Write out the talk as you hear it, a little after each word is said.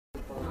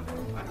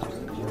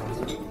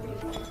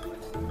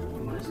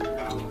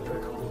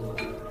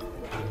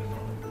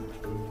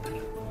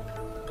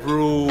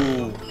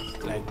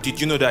Did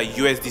you know that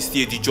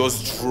USD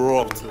just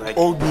dropped? Like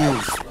old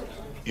news.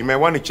 You might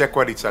want to check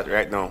what it's at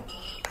right now.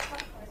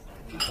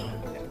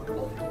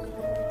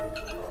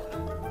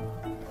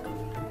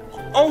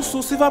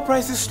 Also, silver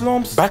prices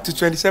slumps back to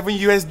 27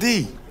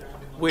 USD.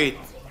 Wait,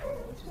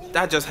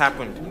 that just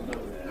happened.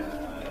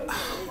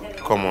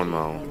 Come on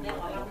now.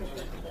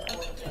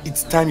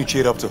 It's time you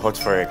trade up to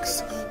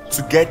HotForex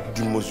to get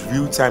the most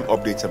real-time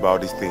updates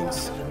about these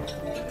things.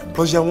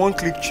 Plus, your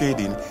one-click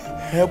trading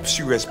helps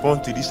you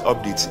respond to these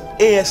updates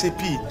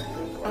ASAP.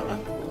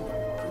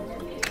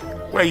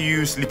 Why are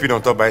you sleeping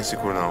on top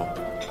bicycle now?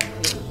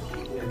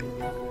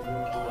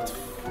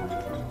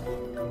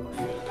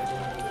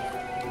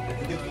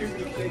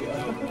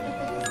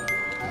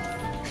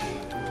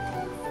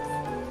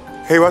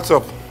 Hey, what's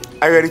up?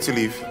 Are you ready to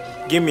leave?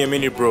 Give me a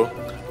minute, bro.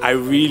 I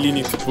really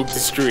need to book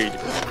this trade.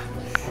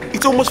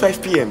 It's almost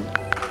 5 p.m.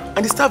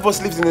 and the staff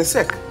boss leaves in a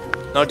sec.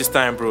 Not this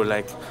time, bro.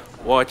 Like,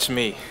 watch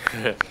me.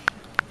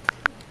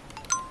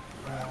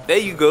 There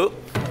you go.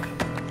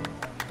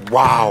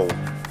 Wow.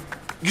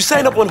 You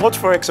signed up on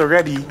HotForex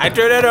already? I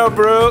traded up,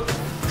 bro.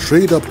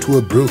 Trade up to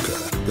a broker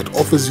that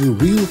offers you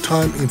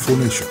real-time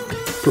information,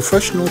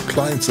 professional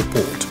client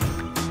support,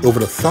 over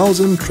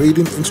 1,000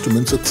 trading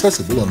instruments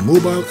accessible on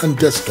mobile and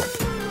desktop,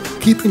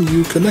 keeping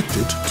you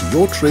connected to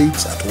your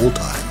trades at all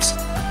times.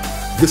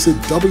 Visit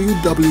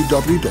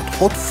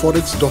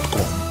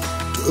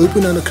www.hotforex.com to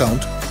open an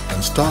account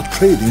and start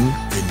trading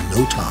in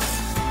no time.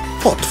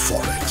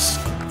 HotForex,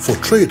 for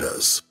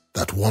traders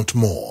that want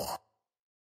more.